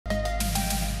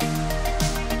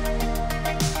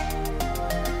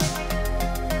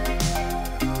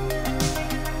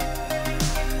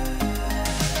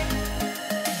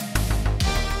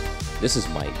This is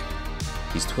Mike.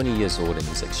 He's 20 years old and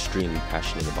he's extremely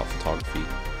passionate about photography.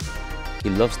 He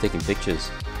loves taking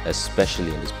pictures,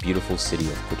 especially in this beautiful city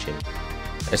of Kuching.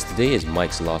 As today is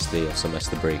Mike's last day of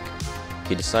semester break,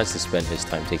 he decides to spend his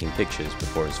time taking pictures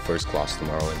before his first class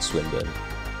tomorrow in Swinburne.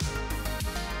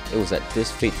 It was at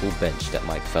this fateful bench that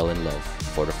Mike fell in love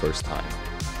for the first time.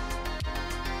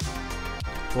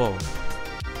 Whoa,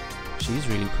 she's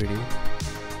really pretty.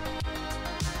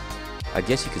 I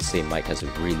guess you could say Mike has a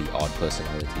really odd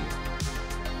personality.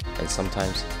 And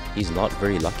sometimes he's not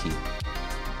very lucky.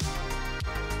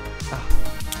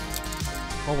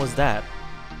 What was that?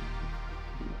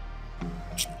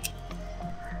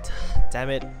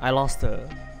 Damn it, I lost her.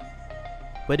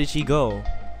 Where did she go?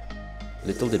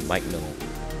 Little did Mike know,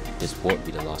 this won't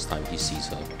be the last time he sees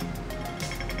her.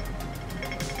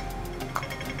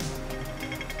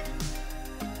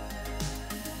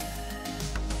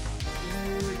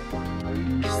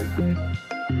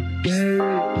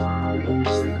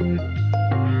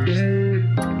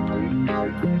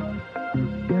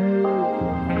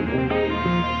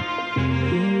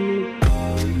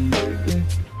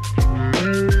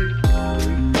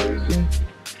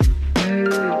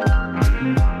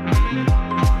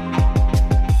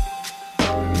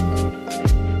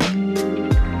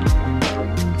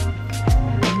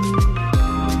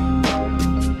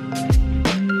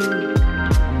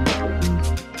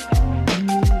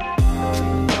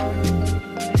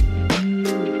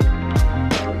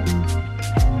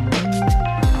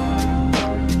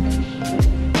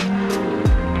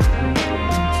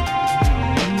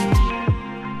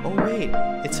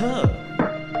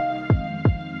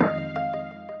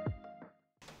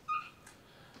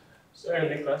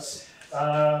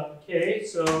 Okay,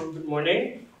 so good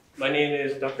morning. My name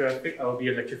is Dr. Afiq. I will be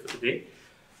your lecturer for today.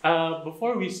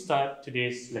 Before we start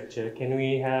today's lecture, can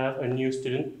we have a new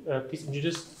student please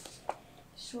introduce?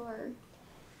 Sure.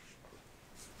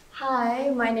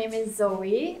 Hi, my name is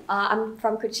Zoe. I'm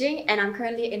from Kuching and I'm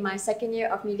currently in my second year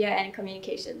of Media and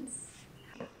Communications.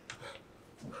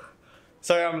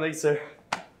 Sorry, I'm late, sir.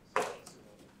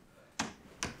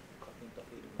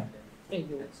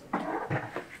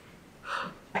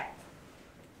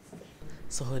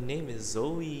 So her name is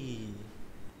Zoe.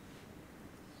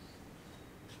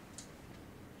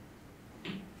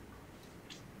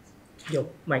 Yo,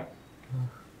 Mike.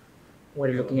 What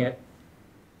are you looking at?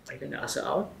 Are you gonna ask her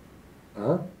out?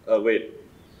 Huh? Wait.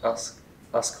 Ask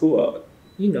who out?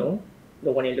 You know,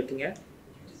 the one you're looking at.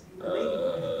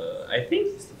 I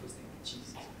think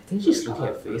she's looking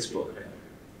at Facebook.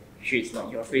 Sure, it's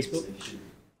not your Facebook.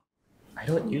 I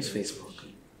don't use Facebook.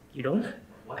 You don't?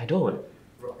 I don't.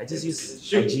 I just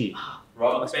use IG.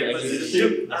 Must be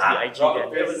IG. Must be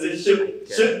IG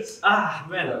then. Ah,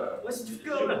 man. What's the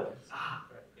go now?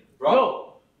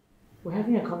 Bro, we're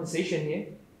having a conversation here.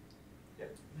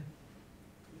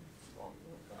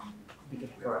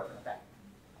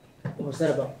 What's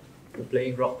that about? We're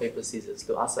playing rock, paper, scissors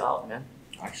to ask her out, man.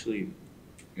 Actually,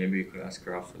 maybe we could ask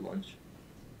her out for lunch.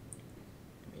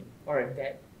 Alright,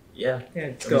 Dad. Yeah,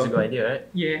 Let's that's a go. good idea, right?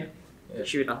 Yeah.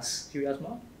 Should we ask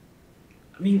Mom?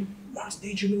 I mean, Mark's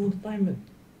daydreaming all the time, man.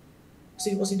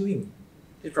 What's he doing?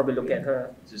 He'll probably look at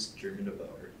her. Just dreaming about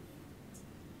her.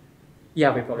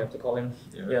 Yeah, we probably have to call him.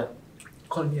 Yeah.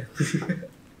 Call him here.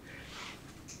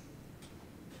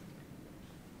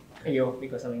 Hey yo, we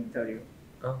got something to tell you.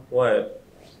 What?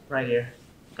 Right here.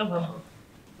 Come home.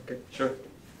 Okay, sure.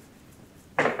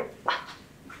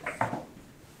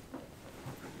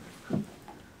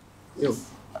 Yo,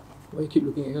 why you keep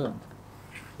looking at her?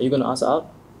 Are you gonna ask her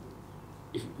out?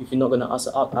 If you're not gonna ask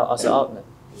her out, I'll ask her out, man.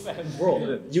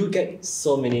 Bro, You get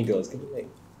so many girls. Can you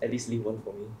at least leave one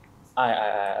for me?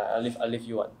 I'll leave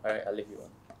you one. Alright, I'll leave you one.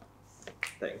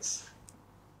 Thanks.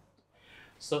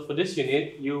 So for this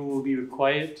unit, you will be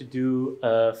required to do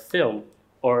a film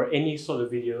or any sort of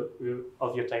video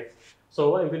of your type. So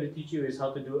what I'm going to teach you is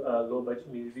how to do a low budget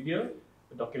music video,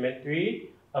 a documentary,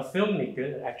 a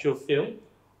filmmaker, an actual film,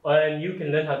 and you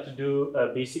can learn how to do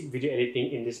basic video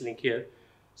editing in this link here.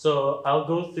 So I'll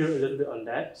go through a little bit on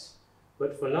that.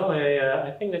 But for now, I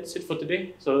think that's it for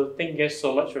today. So thank you guys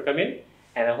so much for coming,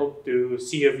 and I hope to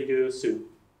see your video soon.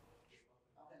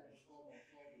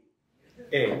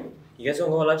 Hey, you guys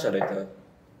wanna go lunch later?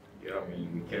 Yeah, I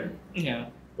mean, we can. yeah.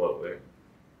 But where?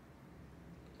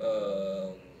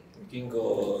 We can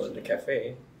go to the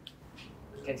cafe.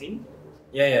 Canteen?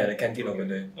 Yeah, the canteen over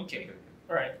there. Okay.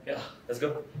 Alright. Yeah, let's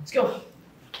go. Let's go.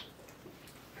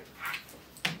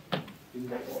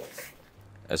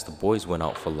 As the boys went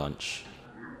out for lunch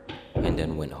and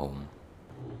then went home,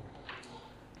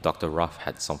 Dr. Ruff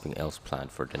had something else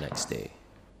planned for the next day.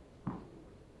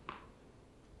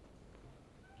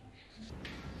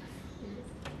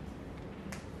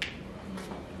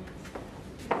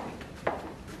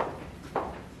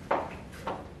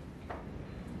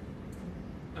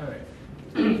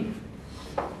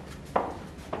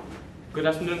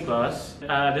 Good afternoon, class.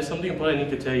 There's something important I need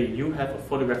to tell you. You have a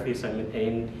photography assignment,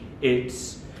 and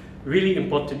it's really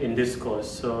important in this course.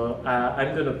 So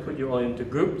I'm gonna put you all into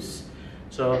groups.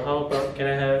 So how about, can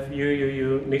I have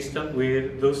you mixed up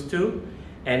with those two,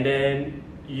 and then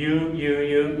you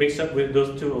mixed up with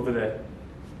those two over there,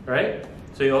 all right?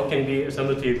 So you all can be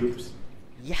assembled to your groups.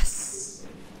 Yes!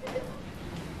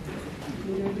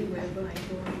 Literally wherever I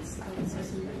go, I see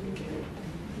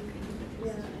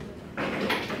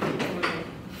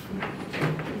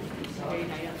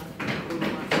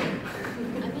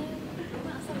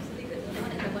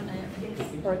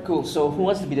Alright, cool. So who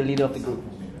wants to be the leader of the group?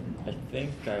 I think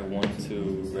I want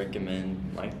to recommend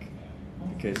Mike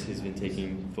because he's been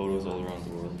taking photos all around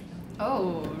the world.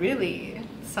 Oh, really?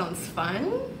 Sounds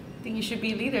fun. Think you should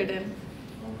be leader then.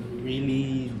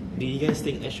 Really? Do you guys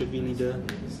think I should be leader?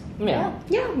 Yeah.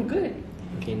 Yeah, I'm good.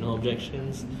 Okay, no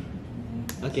objections.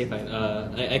 Okay, fine.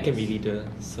 I can be leader.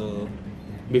 So,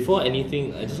 before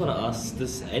anything, I just want to ask: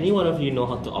 does any one of you know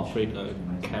how to operate a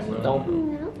camera? No.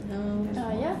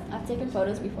 Yeah, I've taken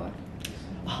photos before.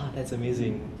 Ah, that's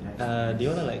amazing. Do you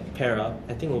want to like pair up?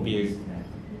 I think we'll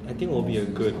be a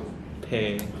good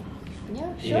pair.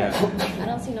 Yeah, sure. Yeah. I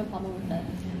don't see no problem with that.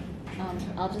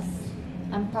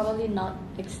 I'm probably not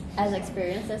as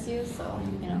experienced as you, so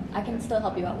I can still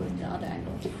help you out with the other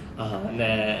angle.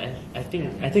 Nah. I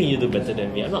think you do better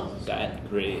than me. I'm not that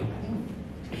great.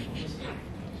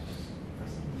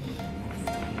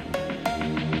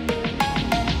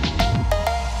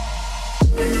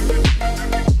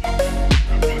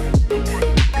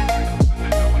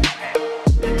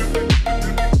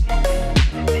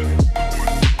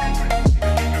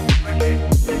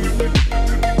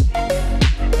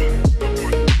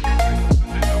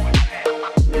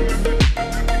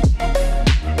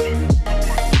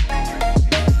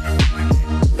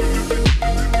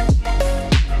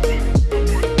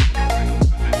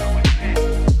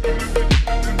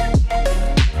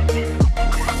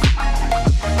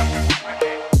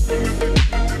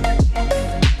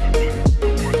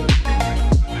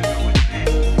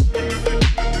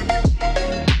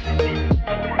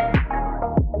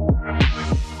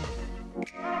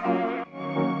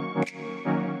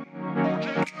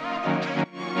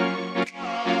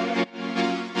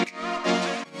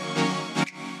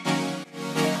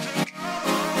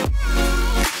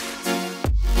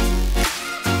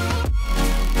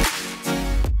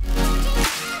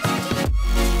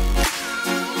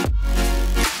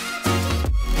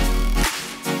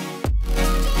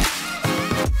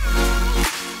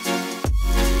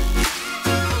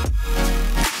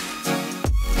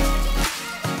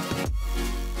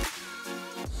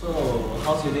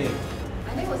 How's your day?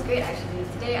 My day was great actually.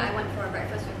 Today I went for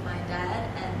breakfast with my dad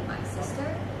and my sister.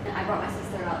 And I brought my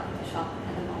sister out to shop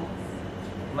at the malls.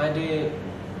 My day,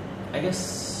 I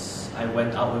guess I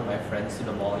went out with my friends to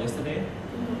the mall yesterday.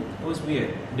 It was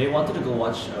weird. They wanted to go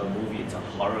watch a movie. It's a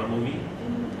horror movie.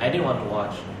 I didn't want to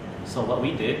watch. So what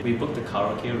we did, we booked a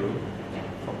karaoke room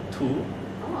from 2.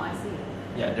 Oh, I see.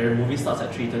 Yeah, their movie starts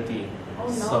at 3:30. Oh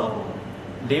no. So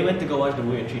they went to go watch the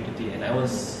movie at 3:30 and I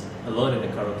was alone in the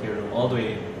karaoke room all the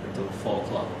way until 4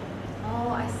 o'clock. Oh,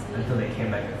 I see. Until they came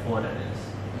back at 4, that is.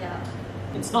 Yeah.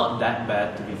 It's not that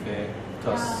bad to be fair,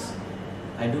 because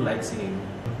I do like singing.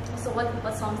 So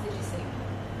what songs did you sing?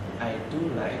 I do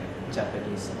like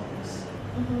Japanese songs.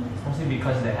 Mm-hmm. Mostly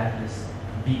because they have this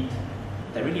beat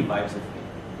that really vibes with me.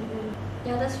 Mm-hmm.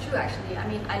 Yeah, that's true actually. I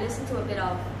mean, I listen to a bit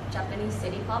of Japanese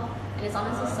city pop and it's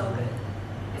honestly so good.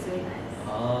 It's really nice.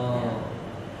 Oh. Yeah.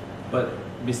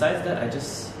 But besides that, I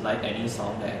just like any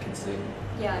song that I can sing.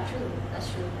 Yeah, true.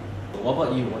 That's true. What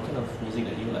about you? What kind of music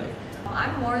that you like?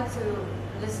 I'm more to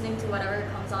listening to whatever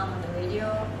comes on the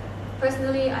radio.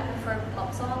 Personally, I prefer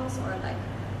pop songs or like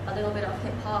a little bit of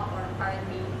hip hop or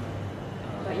R&B.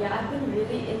 But yeah, I've been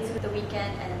really into The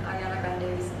Weeknd and Ariana Grande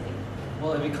recently.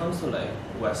 Well, if it comes to like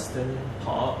Western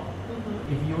pop,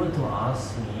 if you were to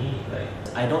ask me, like,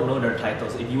 I don't know their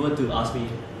titles. If you were to ask me,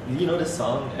 do you know the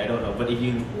song? I don't know. But if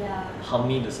you hum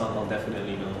me the song, I'll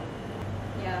definitely know.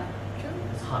 Yeah, true.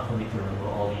 It's hard for me to remember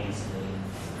all these names.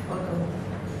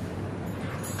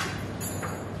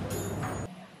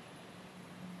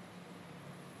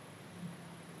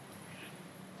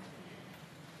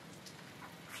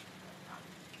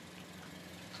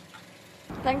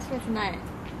 Thanks for tonight.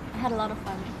 I had a lot of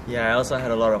fun. Yeah, I also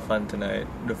had a lot of fun tonight.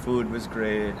 The food was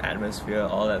great, atmosphere,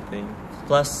 all that thing.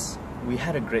 Plus, we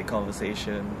had a great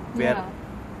conversation. We had,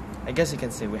 I guess you can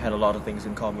say we had a lot of things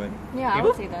in common. Yeah, I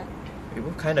would say that. We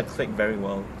both kind of clicked very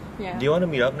well. Yeah. Do you want to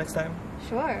meet up next time?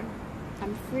 Sure.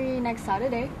 I'm free next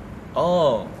Saturday.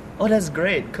 Oh, Oh, that's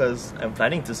great, because I'm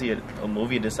planning to see a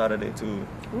movie this Saturday too.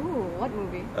 Ooh, what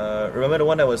movie? Remember the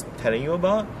one I was telling you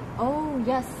about? Oh,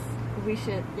 yes. We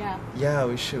should, yeah. Yeah,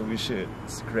 we should.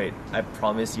 It's great. I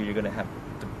promise you're gonna have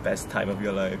the best time of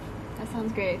your life. That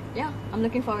sounds great. Yeah, I'm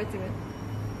looking forward to it.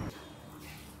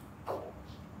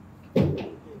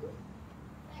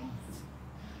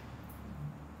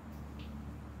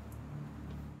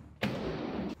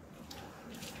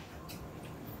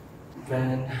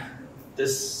 Man,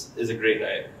 this is a great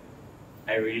night.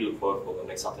 I really look forward for the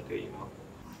next Saturday,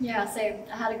 Yeah, same.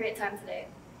 I had a great time today.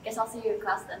 Guess I'll see you in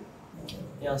class then.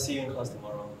 Yeah, I'll see you in class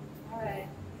tomorrow. Alright.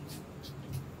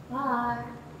 Bye.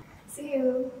 See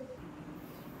you.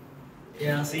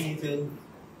 Yeah, I'll see you too.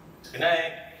 Good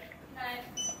night. Good night.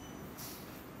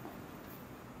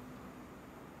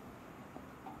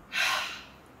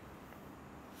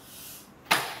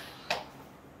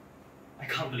 I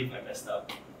can't believe I messed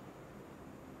up.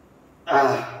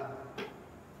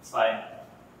 It's fine.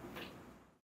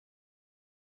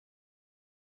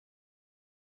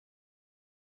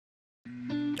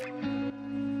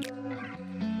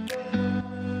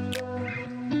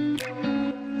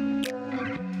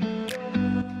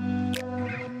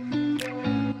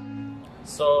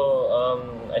 So,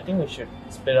 I think we should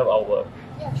split up our work.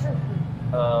 Yeah, sure.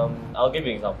 I'll give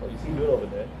you an example. You see Buyun over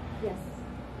there? Yes.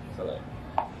 So like,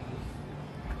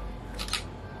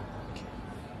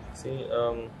 see,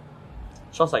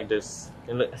 shots like this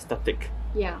can look aesthetic.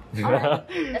 Yeah. Alright.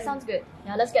 That sounds good.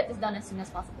 Now let's get this done as soon as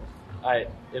possible. Alright,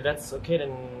 if that's okay,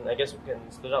 then I guess we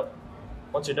can split up.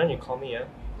 Once you're done, you call me, yeah?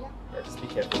 Yeah. Yeah, just be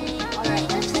careful. Alright.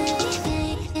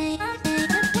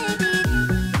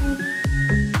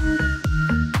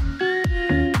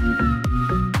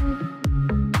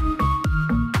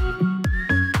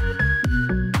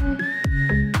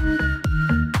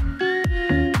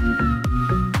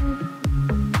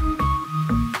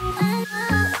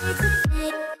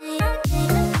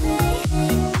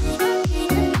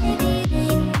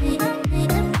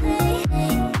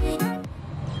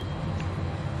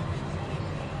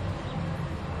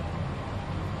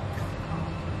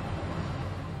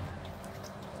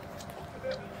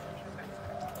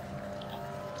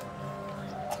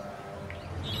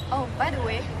 Oh, by the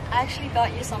way, I actually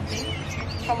got you something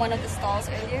from one of the stalls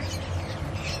earlier.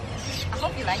 I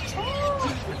hope you liked it.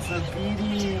 Oh, it's a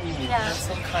beanie. Yeah. That's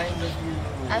so kind of you.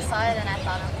 I saw it and I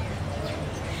thought of you.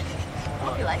 I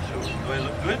hope you like it. Do I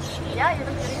look good? Yeah, you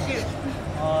look really cute.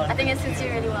 Oh, I think it suits you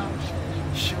really well.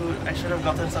 shoot, I should have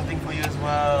gotten something for you as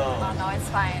well. Oh no, it's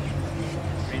fine.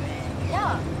 Really?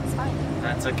 Yeah, it's fine.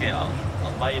 That's okay.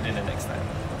 I'll buy you dinner next time.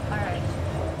 Alright.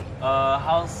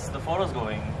 How's the photos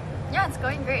going? Yeah, it's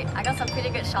going great. I got some pretty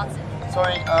good shots in.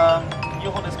 Sorry, can you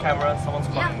hold this camera? Someone's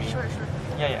calling me. Yeah, sure.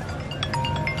 Yeah.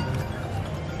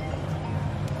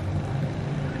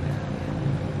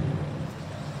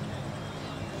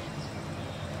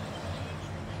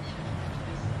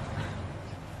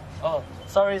 Oh,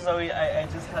 sorry Zoe, I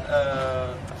just had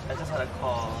a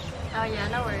call. Oh yeah,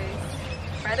 no worries.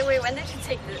 By the way, when did you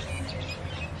take this?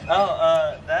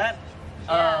 Oh, that?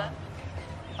 Yeah.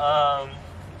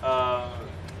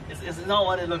 It's not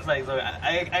what it looks like, Zoe.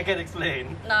 I can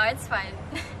explain. No, it's fine.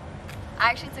 I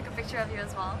actually took a picture of you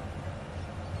as well.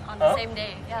 On the same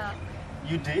day, yeah.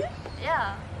 You did?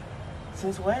 Yeah.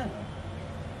 Since when?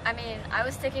 I mean, I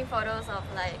was taking photos of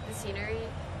like the scenery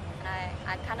and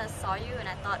I kind of saw you and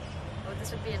I thought, oh,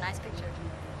 this would be a nice picture.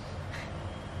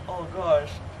 Oh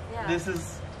gosh. Yeah. This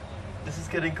is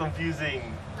getting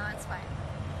confusing. No, it's fine.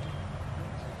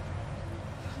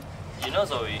 You know,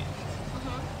 Zoe,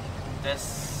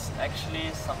 there's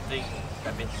actually something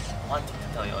I've been wanting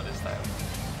to tell you all this time.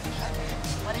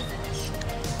 What is it?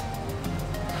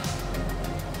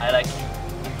 I like